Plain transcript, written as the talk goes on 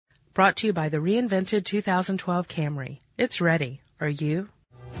Brought to you by the reinvented 2012 Camry. It's ready. Are you?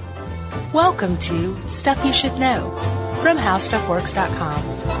 Welcome to Stuff You Should Know from HowStuffWorks.com.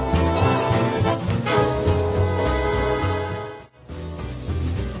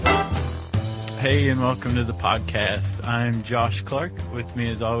 Hey, and welcome to the podcast. I'm Josh Clark. With me,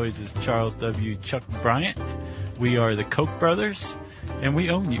 as always, is Charles W. Chuck Bryant. We are the Koch brothers, and we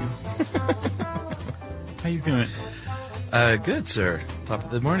own you. How you doing? Good, sir. Top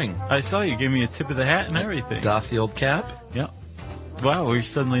of the morning. I saw you gave me a tip of the hat and everything. Doff the old cap. Yep. Wow, we're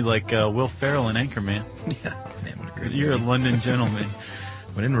suddenly like Will Ferrell and Anchorman. Yeah, man, what a great You're movie. a London gentleman.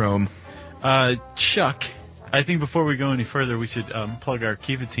 When in Rome. Chuck, I think before we go any further, we should plug our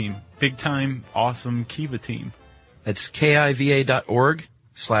Kiva team. Big time, awesome Kiva team. That's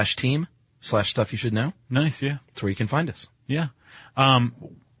kiva.org/team/stuff you should know. Nice, yeah. That's where you can find us. Yeah.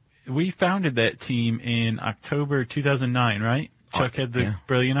 We founded that team in October 2009, right? Chuck had the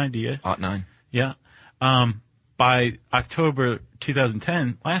brilliant idea. 09. Yeah. By October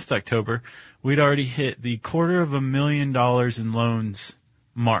 2010, last October, we'd already hit the $250,000 in loans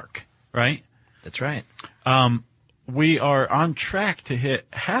mark, right? That's right. We are on track to hit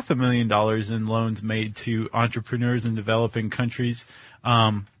 $500,000 in loans made to entrepreneurs in developing countries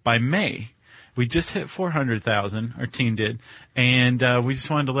by May. We just hit 400,000, our team did, and we just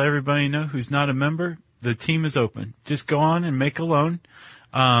wanted to let everybody know who's not a member, the team is open. Just go on and make a loan.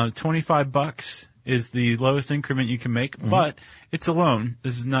 $25 is the lowest increment you can make, but it's a loan.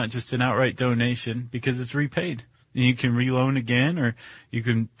 This is not just an outright donation because it's repaid. You can reloan again, or you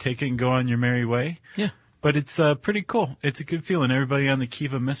can take it and go on your merry way. Yeah. But it's pretty cool. It's a good feeling. Everybody on the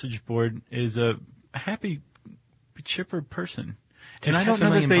Kiva message board is a happy, chipper person. And I don't know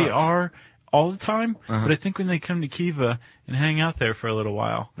that they are all the time, but I think when they come to Kiva and hang out there for a little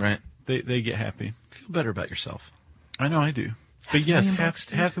while, right, they get happy. Feel better about yourself. I know I do. But yes,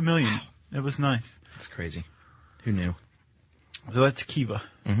 $500,000. It was nice. That's crazy. Who knew? So that's Kiva.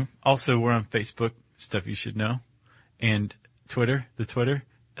 Also, we're on Facebook, Stuff You Should Know, and Twitter,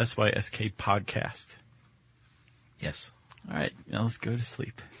 SYSK Podcast. Yes. All right, now let's go to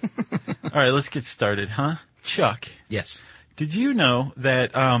sleep. All right, let's get started, huh? Chuck. Yes. Did you know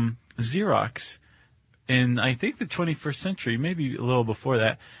that Xerox, in I think the 21st century, maybe a little before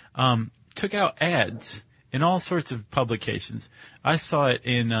that, took out ads in all sorts of publications? I saw it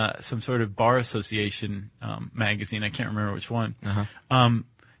in some sort of bar association magazine, I can't remember which one,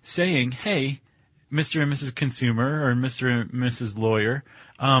 saying, hey, Mr. and Mrs. Consumer or Mr. and Mrs. Lawyer,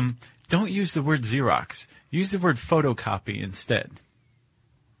 don't use the word Xerox. Use the word photocopy instead.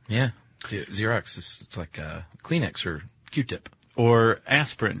 Yeah. Xerox is it's like Kleenex or Q-tip. Or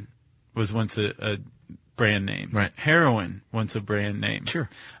aspirin was once a brand name. Right. Heroin once a brand name. Sure.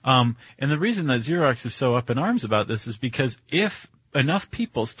 And the reason that Xerox is so up in arms about this is because if enough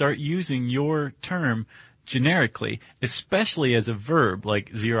people start using your term generically, especially as a verb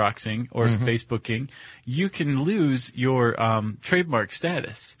like Xeroxing or Facebooking, you can lose your trademark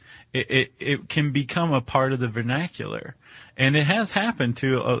status. It can become a part of the vernacular, and it has happened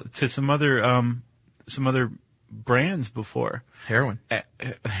to some other brands before. Heroin.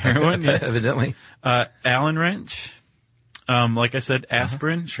 Heroin, yes. Evidently. Allen wrench, like I said,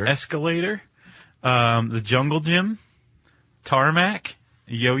 aspirin, Sure. Escalator, the Jungle Gym, Tarmac,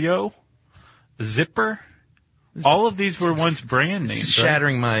 Yo-Yo, Zipper. All of these were once brand names.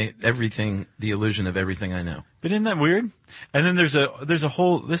 Shattering my everything, the illusion of everything I know. But isn't that weird? And then there's a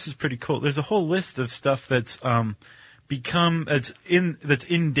whole, this is pretty cool. There's a whole list of stuff that's that's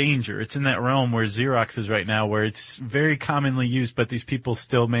in danger. It's in that realm where Xerox is right now, where it's very commonly used, but these people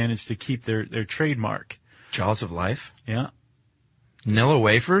still manage to keep their trademark. Jaws of Life. Yeah. Nilla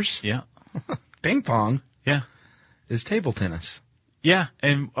wafers. Yeah. Ping pong. Yeah. Is table tennis. Yeah.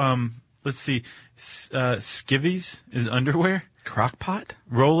 And let's see, skivvies is underwear. Crockpot?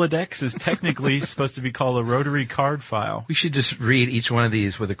 Rolodex is technically supposed to be called a rotary card file. We should just read each one of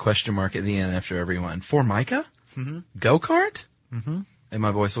these with a question mark at the end after every one. Formica? Go-kart? And my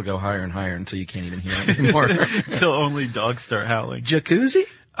voice will go higher and higher until you can't even hear it anymore. Until only dogs start howling. Jacuzzi?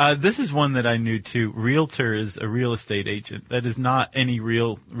 This is one that I knew too. Realtor is a real estate agent. That is not any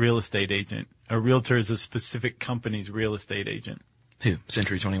real estate agent. A realtor is a specific company's real estate agent. Who?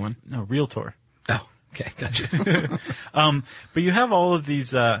 Century 21? No, realtor. Oh, okay, gotcha. But you have all of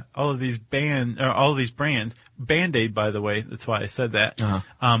these brands. Band-Aid, by the way, that's why I said that.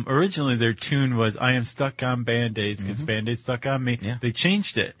 Originally their tune was, I am stuck on Band-Aids because Band-Aid stuck on me. Yeah. They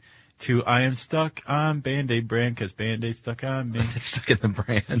changed it to, I am stuck on Band-Aid brand because Band-Aid stuck on me. They stuck in the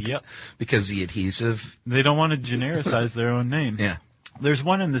brand. Yep. Because the adhesive. They don't want to genericize their own name. Yeah. There's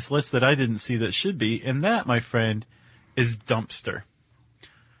one in this list that I didn't see that should be, and that, my friend, is dumpster.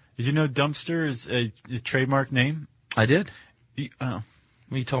 Did you know dumpster is a trademark name? I did. Oh.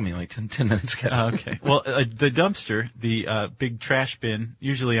 Well, you told me like 10 minutes ago. Okay. Well, the dumpster, the big trash bin,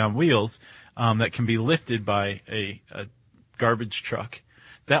 usually on wheels, that can be lifted by a garbage truck.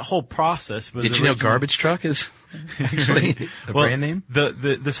 That whole process was. Did you know garbage truck is actually the brand name?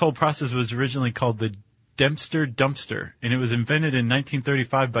 This whole process was originally called the Dempster dumpster, and it was invented in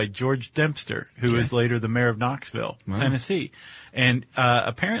 1935 by George Dempster, who was later the mayor of Knoxville, Tennessee. And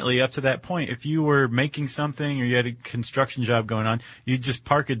apparently, up to that point, if you were making something or you had a construction job going on, you'd just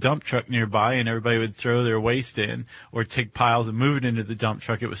park a dump truck nearby, and everybody would throw their waste in or take piles and move it into the dump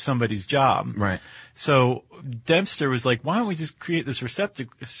truck. It was somebody's job. Right. So Dempster was like, why don't we just create this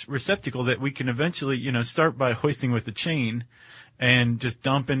receptacle that we can eventually, start by hoisting with a chain and just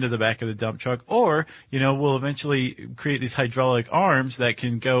dump into the back of the dump truck, or we'll eventually create these hydraulic arms that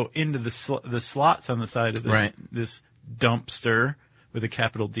can go into the slots on the side of this dumpster with a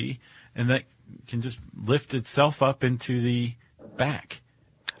capital D, and that can just lift itself up into the back.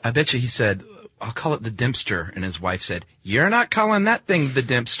 I bet you he said, I'll call it the Dempster, and his wife said, you're not calling that thing the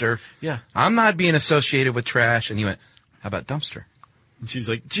Dempster. Yeah. I'm not being associated with trash. And he went, how about dumpster? And she was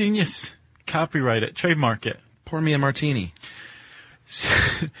like, genius, copyright it, trademark it. Pour me a martini.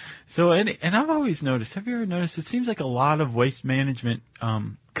 So, and I've always noticed, have you ever noticed, it seems like a lot of waste management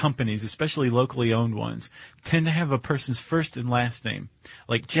companies, especially locally owned ones, tend to have a person's first and last name,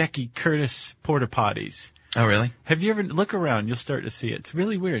 like Jackie Curtis Porta Potties. Oh, really? Have you ever, look around, you'll start to see it. It's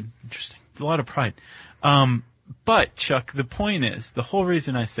really weird. Interesting. It's a lot of pride. But, Chuck, the point is, the whole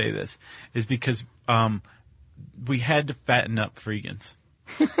reason I say this is because we had to fatten up Freegans.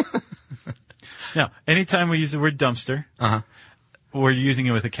 Now, anytime we use the word dumpster, we're using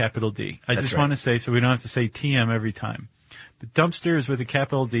it with a capital D. I just want to say, so we don't have to say TM every time. But dumpster is with a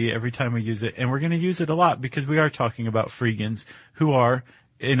capital D every time we use it, and we're going to use it a lot because we are talking about Freegans, who are,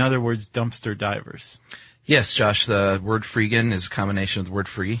 in other words, dumpster divers. Yes, Josh, the word freegan is a combination of the word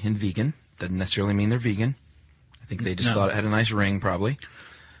free and vegan. Doesn't necessarily mean they're vegan. I think they just thought it had a nice ring, probably.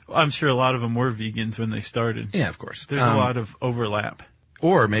 Well, I'm sure a lot of them were vegans when they started. Yeah, of course. There's a lot of overlap.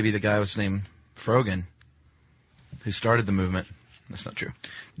 Or maybe the guy was named Frogan, who started the movement. That's not true.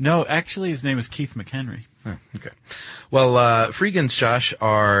 No, actually, his name is Keith McHenry. Oh, okay. Well, Freegans, Josh,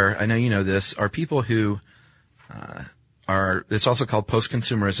 are, I know you know this, are people who it's also called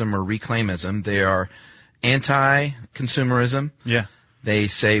post-consumerism or reclaimism. They are anti-consumerism. Yeah. They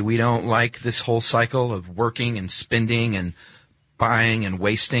say we don't like this whole cycle of working and spending and buying and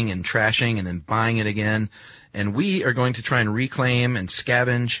wasting and trashing and then buying it again. And we are going to try and reclaim and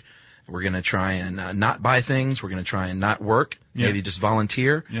scavenge. We're going to try and not buy things. We're going to try and not work. Yeah. Maybe just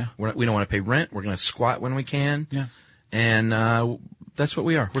volunteer. Yeah. We don't want to pay rent. We're going to squat when we can. Yeah. And that's what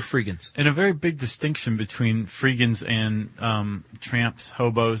we are. We're Freegans. And a very big distinction between Freegans and tramps,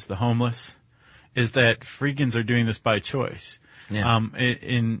 hobos, the homeless, is that Freegans are doing this by choice. Yeah.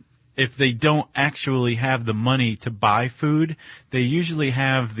 If they don't actually have the money to buy food, they usually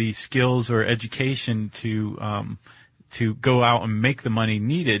have the skills or education to go out and make the money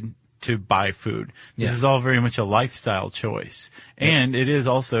needed to buy food. This is all very much a lifestyle choice. And it is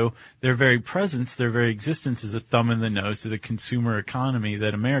also, their very presence, their very existence is a thumb in the nose to the consumer economy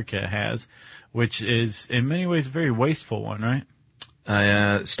that America has, which is in many ways a very wasteful one,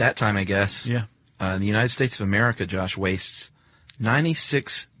 right? Stat time, I guess. Yeah. The United States of America, Josh, wastes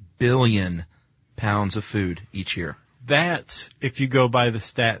 96 billion pounds of food each year. That's if you go by the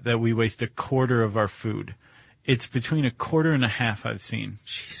stat that we waste a quarter of our food. It's between a quarter and a half I've seen.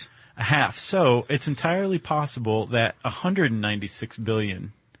 Jeez. A half. So it's entirely possible that 196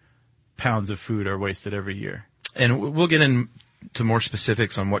 billion pounds of food are wasted every year. And we'll get into more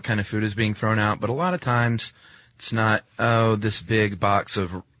specifics on what kind of food is being thrown out, but a lot of times it's not, this big box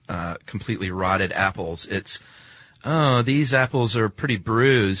of completely rotted apples. It's, these apples are pretty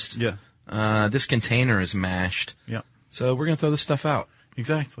bruised. Yeah. This container is mashed. Yeah. So we're going to throw this stuff out.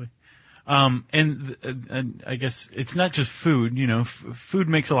 Exactly. And I guess it's not just food, food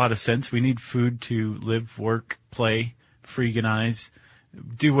makes a lot of sense. We need food to live, work, play, freeganize,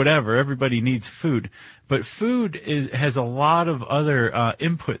 do whatever. Everybody needs food. But food has a lot of other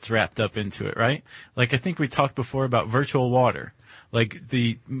inputs wrapped up into it, right? Like I think we talked before about virtual water. Like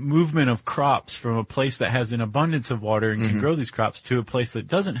the movement of crops from a place that has an abundance of water and can grow these crops to a place that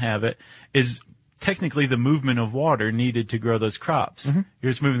doesn't have it is technically the movement of water needed to grow those crops.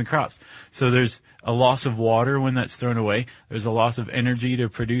 You're just moving the crops. So there's a loss of water when that's thrown away. There's a loss of energy to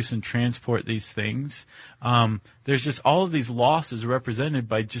produce and transport these things. There's just all of these losses represented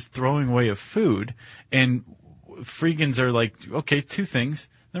by just throwing away of food. And Freegans are like, okay, two things.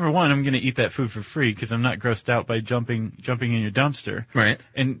 number one, I'm going to eat that food for free because I'm not grossed out by jumping in your dumpster. Right.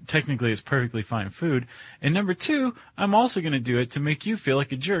 And technically, it's perfectly fine food. And number two, I'm also going to do it to make you feel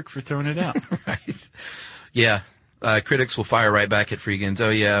like a jerk for throwing it out. Right. Yeah. Critics will fire right back at Freegans. Oh,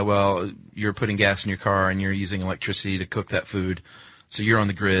 yeah, well, you're putting gas in your car and you're using electricity to cook that food. So you're on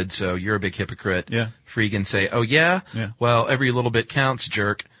the grid, so you're a big hypocrite. Yeah. Freegans say, oh, yeah? Yeah. Well, every little bit counts,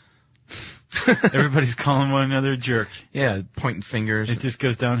 jerk. Everybody's calling one another a jerk. Yeah, pointing fingers. It just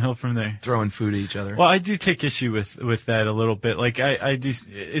goes downhill from there. Throwing food at each other. Well, I do take issue with that a little bit. Like I do,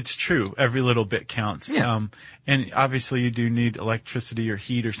 it's true. Every little bit counts. Yeah. And obviously you do need electricity or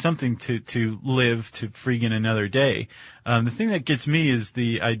heat or something to live to freaking another day. The thing that gets me is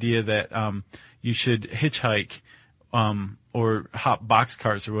the idea that, you should hitchhike, or hop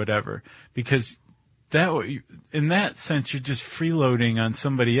boxcars or whatever, because in that sense, you're just freeloading on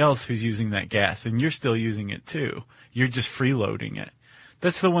somebody else who's using that gas, and you're still using it too. You're just freeloading it.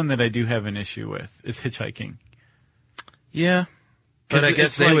 That's the one that I do have an issue with, is hitchhiking. Yeah. But I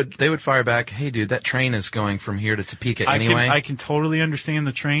guess they would fire back, hey, dude, that train is going from here to Topeka anyway. I can totally understand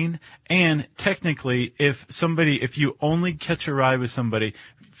the train, and technically, if you only catch a ride with somebody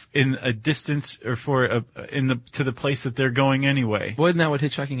in a distance or to the place that they're going anyway. Well, isn't that what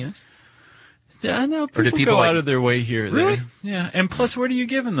hitchhiking is? Yeah, I know. People go out of their way here. Really? Yeah. And plus, what are you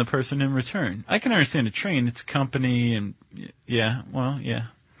giving the person in return? I can understand a train. It's company and, yeah. Well, yeah.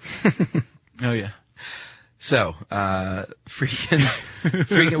 Oh, yeah. So,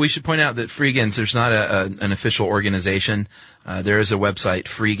 Freegans, we should point out that Freegans, there's not an official organization. There is a website,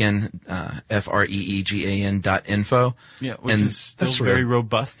 Freegan, FREEGAN.info. Yeah, which is still very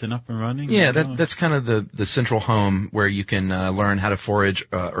robust and up and running. Yeah, that's kind of the central home where you can learn how to forage,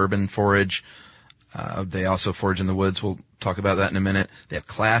 urban forage. They also forage in the woods. We'll talk about that in a minute. They have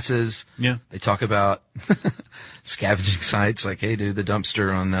classes. Yeah. They talk about scavenging sites, like, hey, dude, the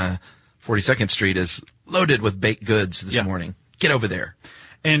dumpster on 42nd Street is loaded with baked goods this morning. Get over there.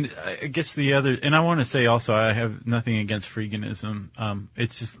 And I guess and I want to say also, I have nothing against freeganism.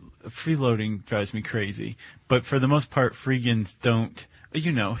 It's just freeloading drives me crazy. But for the most part, freegans don't,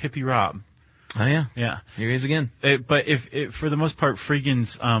 hippie Rob. Oh, yeah. Yeah. Here he is again. But if for the most part,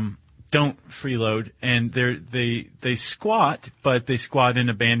 freegans, don't freeload, and they squat, but they squat in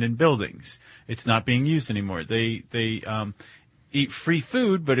abandoned buildings. It's not being used anymore. They eat free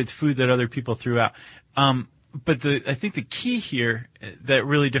food, but it's food that other people threw out. But I think the key here that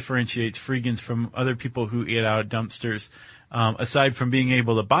really differentiates freegans from other people who eat out of dumpsters, aside from being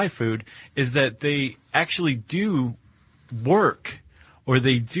able to buy food, is that they actually do work or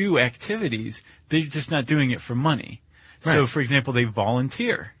they do activities. They're just not doing it for money. Right. So, for example, they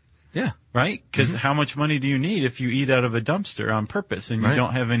volunteer. Yeah. Right? Because how much money do you need if you eat out of a dumpster on purpose and you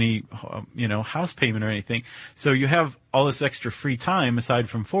don't have any, house payment or anything? So you have all this extra free time aside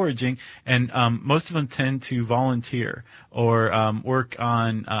from foraging, and most of them tend to volunteer or work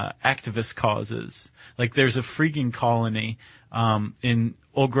on activist causes. Like there's a freegan colony in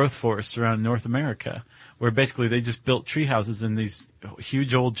old growth forests around North America where basically they just built tree houses in these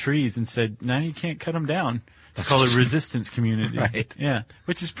huge old trees and said, now you can't cut them down. They call it resistance community. Right. Yeah.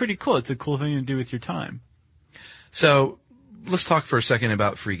 Which is pretty cool. It's a cool thing to do with your time. So let's talk for a second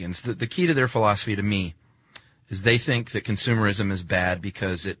about freegans. The key to their philosophy to me is they think that consumerism is bad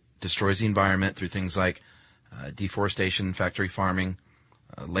because it destroys the environment through things like deforestation, factory farming,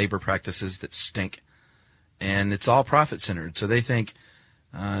 labor practices that stink. And it's all profit-centered. So they think,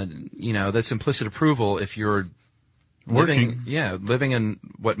 that's implicit approval if you're living in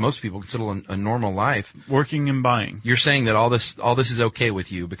what most people consider a normal life. Working and buying. You're saying that all this is okay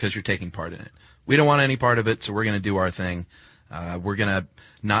with you because you're taking part in it. We don't want any part of it, so we're going to do our thing. We're going to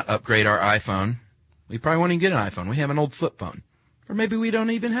not upgrade our iPhone. We probably won't even get an iPhone. We have an old flip phone. Or maybe we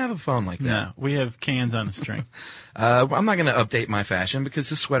don't even have a phone like that. No, we have cans on a string. I'm not going to update my fashion because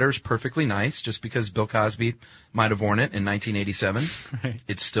this sweater is perfectly nice just because Bill Cosby might have worn it in 1987. Right.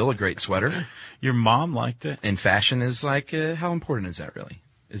 It's still a great sweater. Your mom liked it. And fashion is like, how important is that really?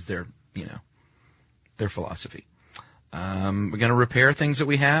 Is their philosophy. We're going to repair things that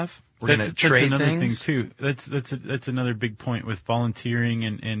we have. We're going to trade things. That's another thing too. That's another big point with volunteering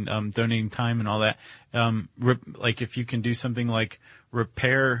and donating time and all that. Like if you can do something like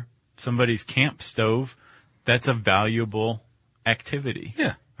repair somebody's camp stove, that's a valuable activity.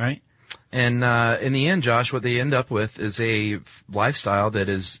 Yeah. Right? And in the end, Josh, what they end up with is a lifestyle that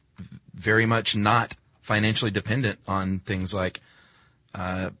is very much not financially dependent on things like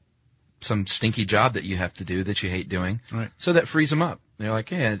some stinky job that you have to do that you hate doing. Right. So that frees them up. They're like,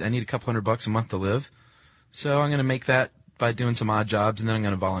 hey, I need $200 a month to live, so I'm going to make that by doing some odd jobs, and then I'm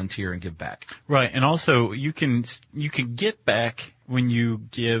going to volunteer and give back. Right, and also you can get back when you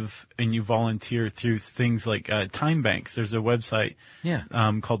give and you volunteer through things like time banks. There's a website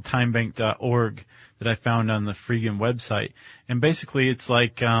called timebank.org that I found on the Freegan website, and basically it's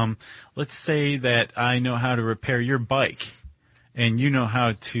like let's say that I know how to repair your bike, and you know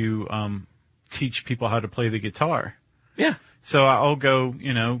how to teach people how to play the guitar. Yeah. So I'll go,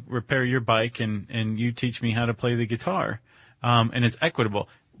 repair your bike, and you teach me how to play the guitar. And it's equitable.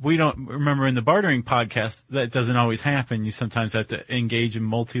 We don't remember in the bartering podcast that doesn't always happen. You sometimes have to engage in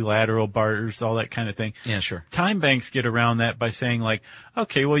multilateral barters, all that kind of thing. Yeah, sure. Time banks get around that by saying like,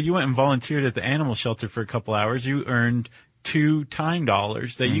 okay, well, you went and volunteered at the animal shelter for a couple hours. You earned $2 time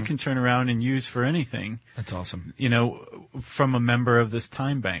that you can turn around and use for anything. That's awesome. From a member of this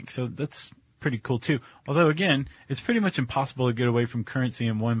time bank. So that's pretty cool too. Although again, it's pretty much impossible to get away from currency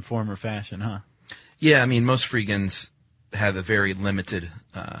in one form or fashion, huh? Yeah, I mean, most Freegans have a very limited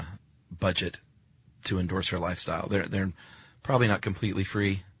budget to endorse their lifestyle. They're probably not completely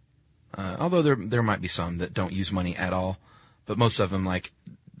free, although there might be some that don't use money at all, but most of them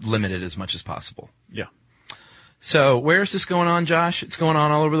limit it as much as possible. Yeah. So where is this going on, Josh? It's going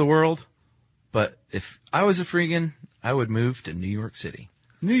on all over the world, but if I was a Freegan, I would move to New York City.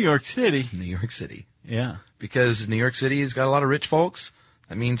 New York City? New York City. Yeah. Because New York City has got a lot of rich folks.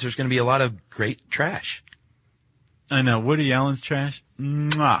 That means there's going to be a lot of great trash. I know. Woody Allen's trash.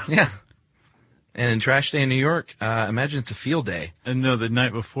 Mwah. Yeah. And in Trash Day in New York, imagine it's a field day. And no, the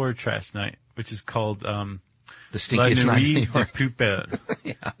night before Trash Night, which is called the stinkiest night in New York. Pooper.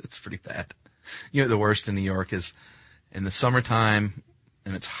 Yeah, it's pretty bad. You know, the worst in New York is in the summertime,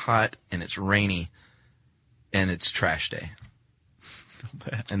 and it's hot, and it's rainy, and it's Trash Day.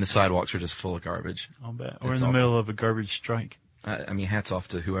 I'll bet. And the sidewalks are just full of garbage. I'll bet. We're in the middle of a garbage strike. I mean, hats off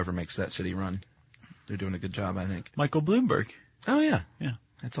to whoever makes that city run. They're doing a good job, I think. Michael Bloomberg. Oh, yeah. Yeah.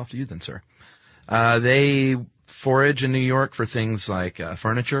 Hats off to you then, sir. They forage in New York for things like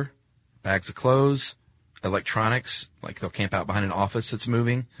furniture, bags of clothes, electronics, like they'll camp out behind an office that's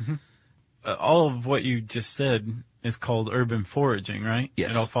moving. Mm-hmm. All of what you just said is called urban foraging, right?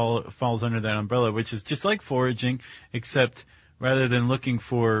 Yes. It all falls under that umbrella, which is just like foraging, except rather than looking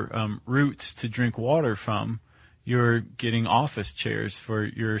for roots to drink water from, you're getting office chairs for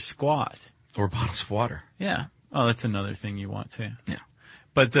your squat. Or bottles of water. Yeah. Oh, that's another thing you want too. Yeah.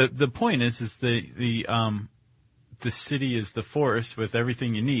 But the point is the city is the forest with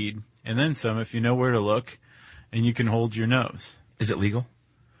everything you need, and then some if you know where to look, and you can hold your nose. Is it legal?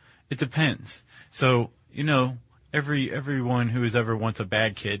 It depends. So, everyone who has ever once a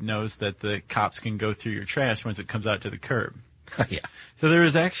bad kid knows that the cops can go through your trash once it comes out to the curb. Yeah. So there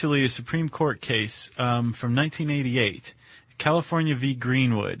is actually a Supreme Court case from 1988, California v.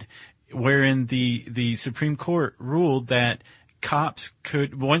 Greenwood, wherein the Supreme Court ruled that cops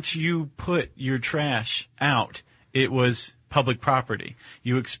could, once you put your trash out, it was public property.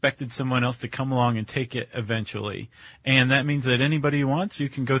 You expected someone else to come along and take it eventually. And that means that anybody who wants, you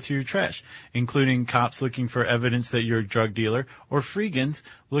can go through your trash, including cops looking for evidence that you're a drug dealer, or Freegans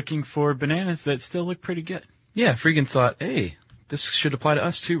looking for bananas that still look pretty good. Yeah, Freegan thought, hey, this should apply to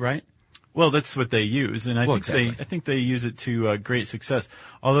us too, right? Well, that's what they use, and I think they use it to great success.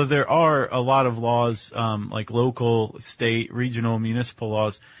 Although there are a lot of laws, like local, state, regional, municipal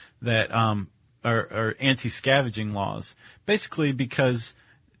laws that are anti-scavenging laws. Basically, because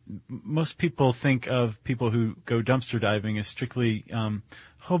most people think of people who go dumpster diving as strictly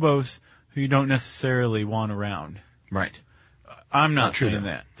hobos who you don't necessarily want around. Right. I'm not true, saying though.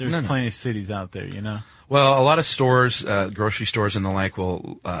 that. There's plenty of cities out there, Well, a lot of stores, grocery stores and the like,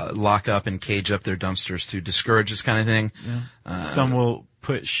 will lock up and cage up their dumpsters to discourage this kind of thing. Yeah. Some will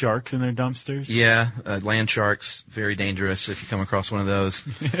put sharks in their dumpsters. Yeah, land sharks, very dangerous if you come across one of those.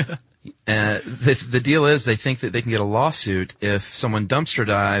 The deal is they think that they can get a lawsuit if someone dumpster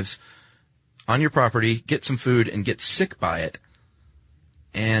dives on your property, get some food, and get sick by it.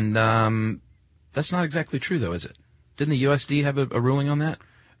 And that's not exactly true, though, is it? Didn't the USD have a ruling on that?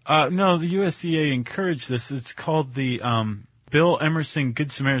 No, the USDA encouraged this. It's called the Bill Emerson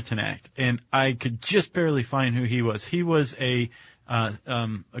Good Samaritan Act, and I could just barely find who he was. He was a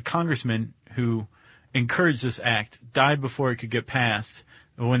congressman who encouraged this act, died before it could get passed.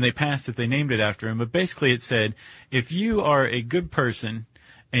 When they passed it, they named it after him. But basically it said, if you are a good person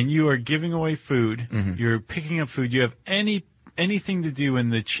and you are giving away food, you're picking up food, you have anything to do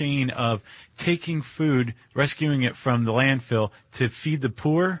in the chain of taking food, rescuing it from the landfill to feed the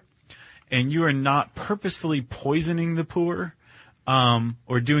poor, and you are not purposefully poisoning the poor,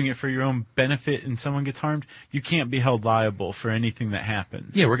 or doing it for your own benefit and someone gets harmed, you can't be held liable for anything that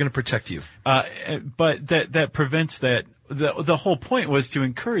happens. Yeah, we're going to protect you. But that prevents that the whole point was to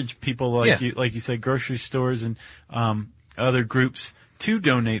encourage people like Yeah. you said, grocery stores and other groups to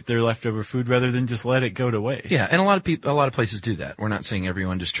donate their leftover food rather than just let it go to waste. Yeah, and a lot of places do that. We're not saying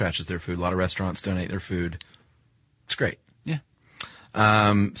everyone just trashes their food. A lot of restaurants donate their food. It's great. Yeah.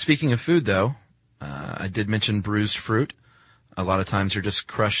 Speaking of food, though, I did mention bruised fruit. A lot of times they're just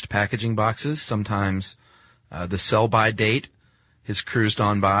crushed packaging boxes. Sometimes the sell-by date has cruised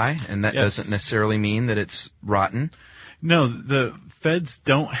on by, and that Yes. doesn't necessarily mean that it's rotten. No, the feds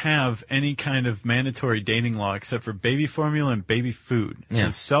don't have any kind of mandatory dating law except for baby formula and baby food. Yeah.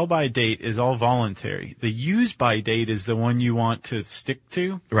 So sell-by date is all voluntary. The use-by date is the one you want to stick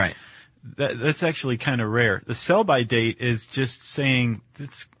to. Right. That's actually kind of rare. The sell-by date is just saying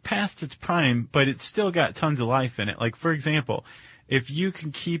it's past its prime, but it's still got tons of life in it. Like, for example, if you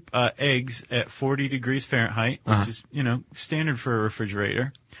can keep eggs at 40 degrees Fahrenheit, which is, standard for a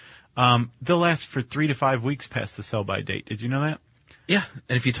refrigerator, they'll last for 3 to 5 weeks past the sell-by date. Did you know that? Yeah,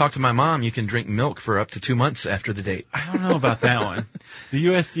 and if you talk to my mom, you can drink milk for up to 2 months after the date. I don't know about that one. The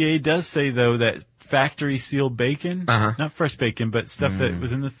USDA does say, though, that factory sealed bacon, not fresh bacon, but stuff that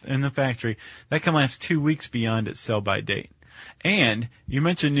was in the factory, that can last 2 weeks beyond its sell-by date. And you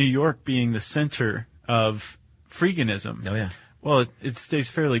mentioned New York being the center of freeganism. Oh, yeah. Well, it stays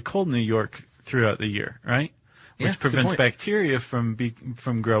fairly cold in New York throughout the year, right? Yeah, Which good prevents point. bacteria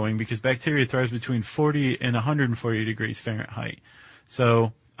from growing because bacteria thrives between 40 and 140 degrees Fahrenheit.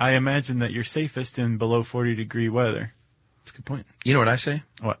 So I imagine that you're safest in below 40 degree weather. That's a good point. You know what I say?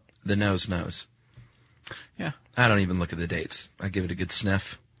 What? The nose knows. Yeah. I don't even look at the dates. I give it a good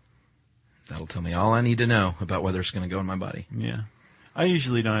sniff. That'll tell me all I need to know about whether it's going to go in my body. Yeah. I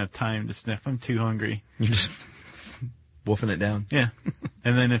usually don't have time to sniff. I'm too hungry. You're just wolfing it down. Yeah.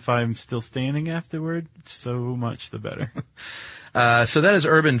 And then if I'm still standing afterward, so much the better. So that is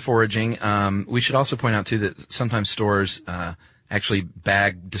urban foraging. We should also point out, too, that sometimes stores actually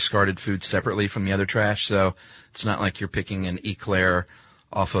bag discarded food separately from the other trash. So it's not like you're picking an eclair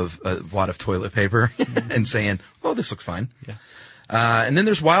off of a wad of toilet paper and saying, oh, this looks fine. Yeah. And then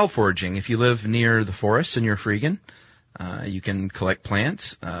there's wild foraging. If you live near the forest and you're freegan, you can collect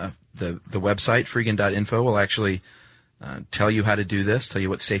plants. The website, freegan.info, will actually tell you how to do this, tell you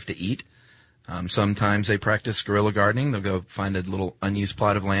what's safe to eat. Sometimes they practice guerrilla gardening. They'll go find a little unused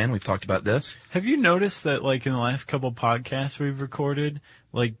plot of land. We've talked about this. Have you noticed that, like, in the last couple podcasts we've recorded,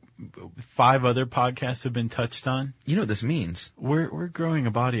 like 5 other podcasts have been touched on? You know what this means? We're growing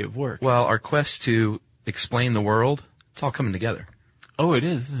a body of work. Well, our quest to explain the world, it's all coming together. Oh, it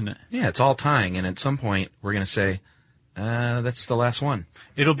is, isn't it? Yeah, it's all tying, and at some point we're going to say, that's the last one.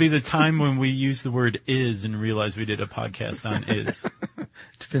 It'll be the time when we use the word is and realize we did a podcast on is.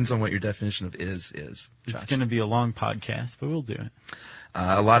 Depends on what your definition of is, It's Josh. going to be a long podcast, but we'll do it.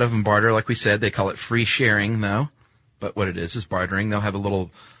 A lot of them barter, like we said. They call it free sharing, though. But what it is bartering. They'll have a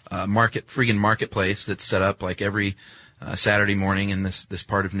little freaking marketplace that's set up like every Saturday morning in this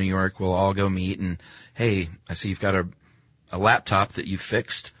part of New York. We'll all go meet, and hey, I see you've got a laptop that you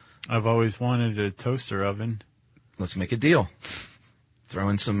fixed. I've always wanted a toaster oven. Let's make a deal. Throw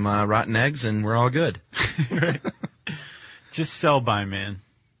in some rotten eggs, and we're all good. Just sell by, man.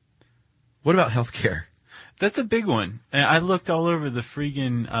 What about healthcare? That's a big one. And I looked all over the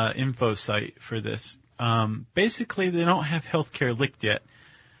Freegan info site for this. Basically, they don't have healthcare licked yet.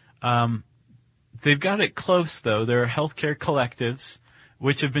 They've got it close, though. There are healthcare collectives,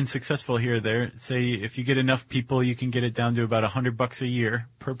 which have been successful here or there. Say if you get enough people, you can get it down to about $100 a year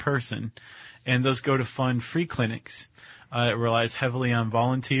per person. And those go to fund free clinics. It relies heavily on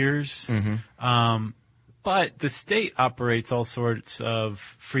volunteers. But the state operates all sorts of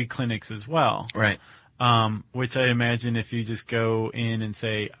free clinics as well. Right. Which I imagine if you just go in and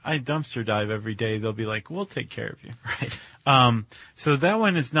say, I dumpster dive every day, they'll be like, we'll take care of you. Right. So that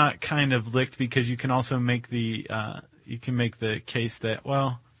one is not kind of licked because you can also make the case that,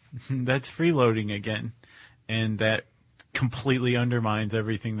 well, that's freeloading again. And that completely undermines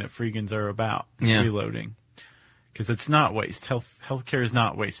everything that freegans are about. Yeah. Freeloading. Because it's not waste. Healthcare is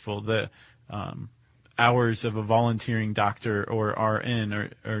not wasteful. The hours of a volunteering doctor or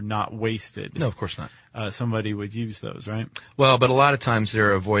RN are not wasted. No, of course not. Somebody would use those, right? Well, but a lot of times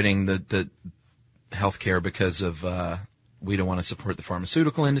they're avoiding the healthcare because of we don't want to support the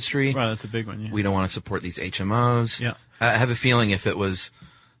pharmaceutical industry. Right, that's a big one. Yeah. We don't want to support these HMOs. Yeah. I have a feeling if it was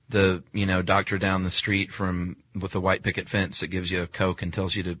the doctor down the street with a white picket fence that gives you a Coke and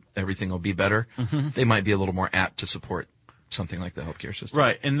tells you everything will be better, they might be a little more apt to support something like the healthcare system.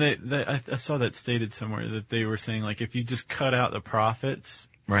 Right, and I saw that stated somewhere that they were saying, like, if you just cut out the profits,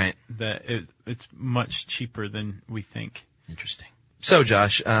 Right. that it's much cheaper than we think. Interesting. So,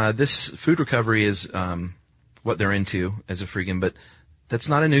 Josh, this food recovery is what they're into as a freegan, but that's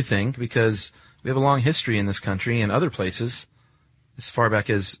not a new thing because we have a long history in this country and other places, as far back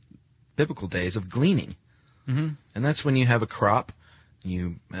as biblical days, of gleaning. Mm-hmm. And that's when you have a crop,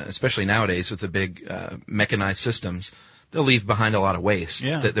 especially nowadays with the big mechanized systems, they'll leave behind a lot of waste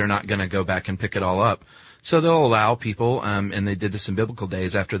that they're not going to go back and pick it all up. So they'll allow people, and they did this in biblical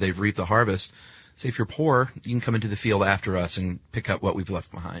days after they've reaped the harvest, say if you're poor, you can come into the field after us and pick up what we've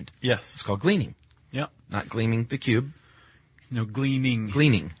left behind. Yes. It's called gleaning. Yep. Not gleaming the cube. No, gleaning.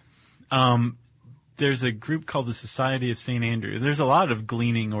 Gleaning. There's a group called the Society of St. Andrew. There's a lot of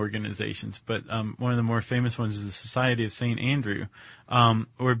gleaning organizations, but one of the more famous ones is the Society of St. Andrew,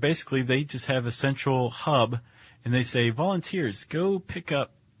 where basically they just have a central hub, and they say, volunteers, go pick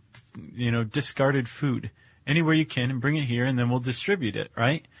up, discarded food anywhere you can and bring it here, and then we'll distribute it,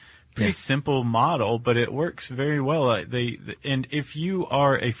 right? Pretty simple model, but it works very well. And if you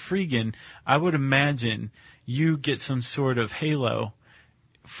are a freegan, I would imagine you get some sort of halo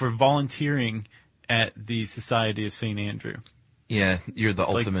for volunteering at the Society of St. Andrew. Yeah, you're the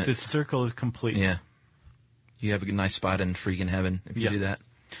ultimate. Like, the circle is complete. Yeah. You have a nice spot in freegan heaven if you do that.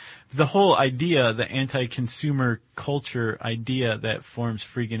 The whole idea, the anti-consumer culture idea that forms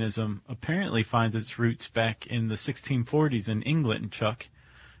freeganism, apparently finds its roots back in the 1640s in England, Chuck.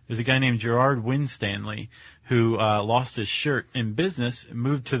 There's a guy named Gerard Winstanley who lost his shirt in business,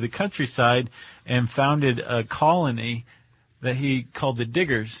 moved to the countryside, and founded a colony that he called the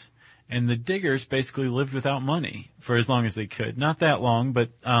Diggers. And the Diggers basically lived without money for as long as they could. Not that long, but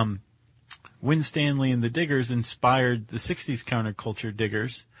Winstanley and the Diggers inspired the 60s counterculture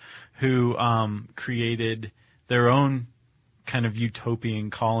Diggers, who created their own kind of utopian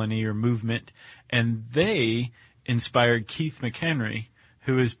colony or movement. And they inspired Keith McHenry,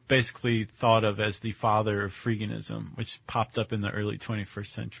 who is basically thought of as the father of freeganism, which popped up in the early 21st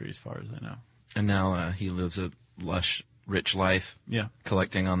century, as far as I know. And now he lives a lush, rich life. Yeah.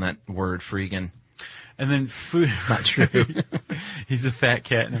 Collecting on that word freegan. And then food. Not true. He's a fat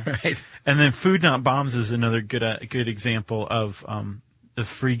cat. Right. And then Food Not Bombs is another good example of the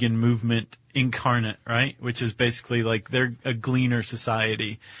freegan movement incarnate, right? Which is basically like they're a gleaner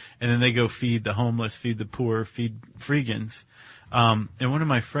society, and then they go feed the homeless, feed the poor, feed freegans. And one of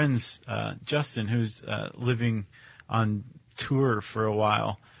my friends, Justin, who's living on tour for a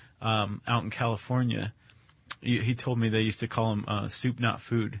while out in California, he told me they used to call him Soup Not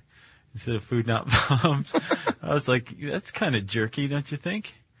Food instead of Food Not Bombs. I was like, that's kind of jerky, don't you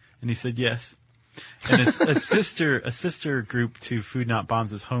think? And he said yes. And it's a sister group to Food Not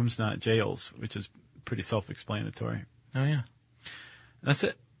Bombs is Homes Not Jails, which is pretty self-explanatory. Oh, yeah. That's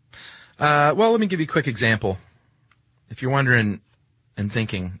it. Well, let me give you a quick example. If you're wondering and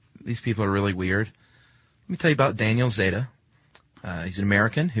thinking, these people are really weird, let me tell you about Daniel Zeta. He's an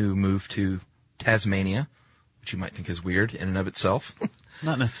American who moved to Tasmania, which you might think is weird in and of itself.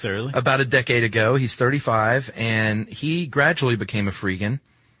 Not necessarily. About a decade ago. He's 35, and he gradually became a freegan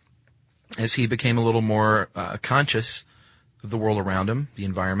as he became a little more conscious of the world around him, the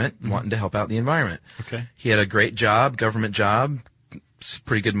environment, wanting to help out the environment. Okay. He had a great job, government job,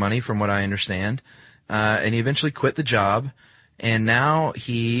 pretty good money from what I understand. And he eventually quit the job, and now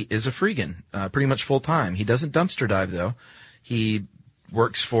he is a freegan, pretty much full-time. He doesn't dumpster dive, though. He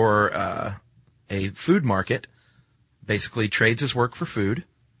works for a food market, basically trades his work for food.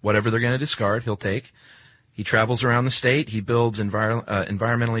 Whatever they're going to discard, he'll take. He travels around the state. He builds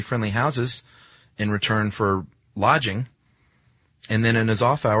environmentally friendly houses in return for lodging. And then in his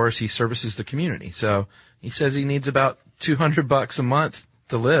off hours, he services the community. So he says he needs about $200 a month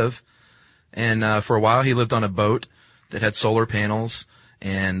to live. And for a while, he lived on a boat that had solar panels,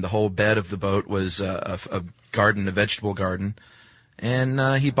 and the whole bed of the boat was a garden, a vegetable garden.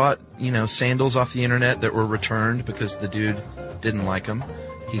 And he bought, sandals off the internet that were returned because the dude didn't like them.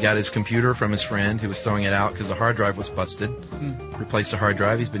 He got his computer from his friend who was throwing it out because the hard drive was busted. Replaced the hard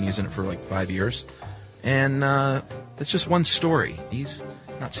drive. He's been using it for like 5 years. And that's just one story. He's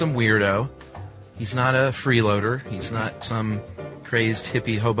not some weirdo. He's not a freeloader. He's not some crazed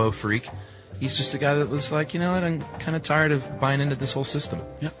hippie hobo freak. He's just a guy that was like, what, I'm kind of tired of buying into this whole system.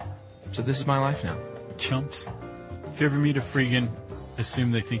 Yep. So this is my life now. Chumps. If you ever meet a freegan,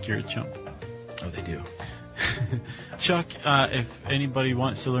 assume they think you're a chump. Oh, they do. Chuck, if anybody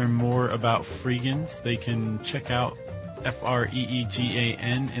wants to learn more about freegans, they can check out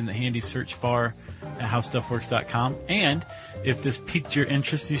FREEGAN in the handy search bar at howstuffworks.com. And if this piqued your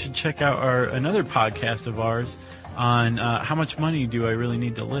interest, you should check out another podcast of ours on how much money do I really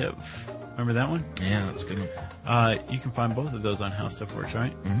need to live. Remember that one? Yeah, that was a good one. You can find both of those on How Stuff Works,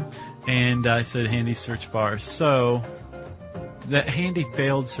 right? Mm-hmm. And I said handy search bar. So That handy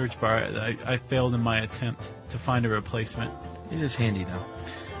failed search bar, I failed in my attempt to find a replacement. It is handy, though.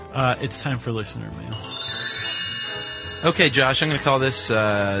 It's time for listener mail. Okay, Josh, I'm going to call this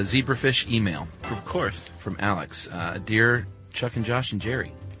Zebrafish email. Of course. From Alex. Dear Chuck and Josh and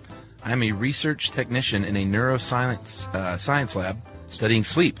Jerry, I am a research technician in a neuroscience science lab studying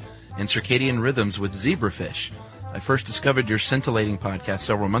sleep and circadian rhythms with zebrafish. I first discovered your scintillating podcast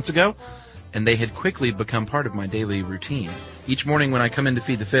several months ago, and they had quickly become part of my daily routine. Each morning when I come in to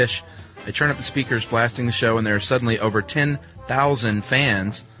feed the fish, I turn up the speakers blasting the show, and there are suddenly over 10,000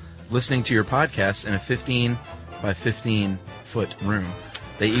 fans listening to your podcast in a 15 by 15-foot room.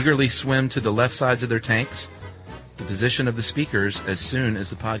 They eagerly swim to the left sides of their tanks, the position of the speakers, as soon as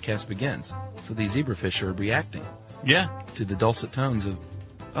the podcast begins. So these zebrafish are reacting to the dulcet tones of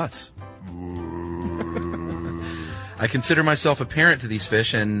us. I consider myself a parent to these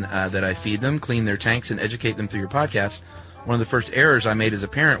fish, and that I feed them, clean their tanks, and educate them through your podcast. One of the first errors I made as a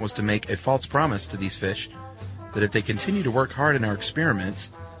parent was to make a false promise to these fish that if they continue to work hard in our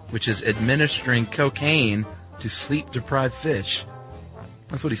experiments, which is administering cocaine to sleep-deprived fish.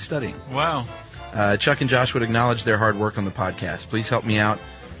 That's what he's studying. Wow. Chuck and Josh would acknowledge their hard work on the podcast. Please help me out.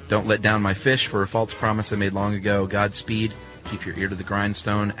 Don't let down my fish for a false promise I made long ago. Godspeed. Keep your ear to the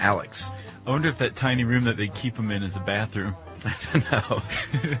grindstone. Alex. I wonder if that tiny room that they keep them in is a bathroom. I don't know.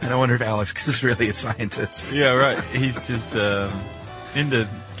 And I wonder if Alex is really a scientist. Yeah, right. He's just into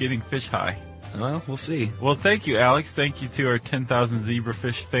getting fish high. Well, we'll see. Well, thank you, Alex. Thank you to our 10,000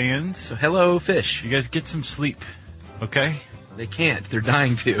 zebrafish fans. So, hello, fish. You guys get some sleep, okay? They can't. They're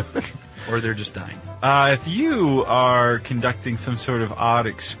dying to. Or they're just dying. If you are conducting some sort of odd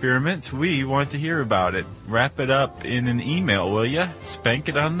experiments, we want to hear about it. Wrap it up in an email, will ya? Spank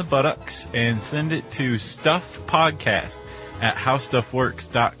it on the buttocks and send it to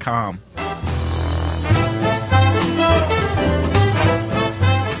stuffpodcast@howstuffworks.com.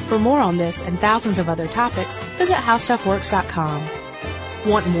 For more on this and thousands of other topics, visit howstuffworks.com.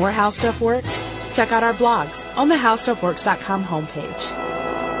 Want more How Stuff Works? Check out our blogs on the howstuffworks.com homepage.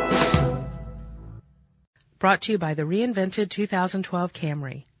 Brought to you by the reinvented 2012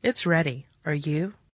 Camry. It's ready. Are you?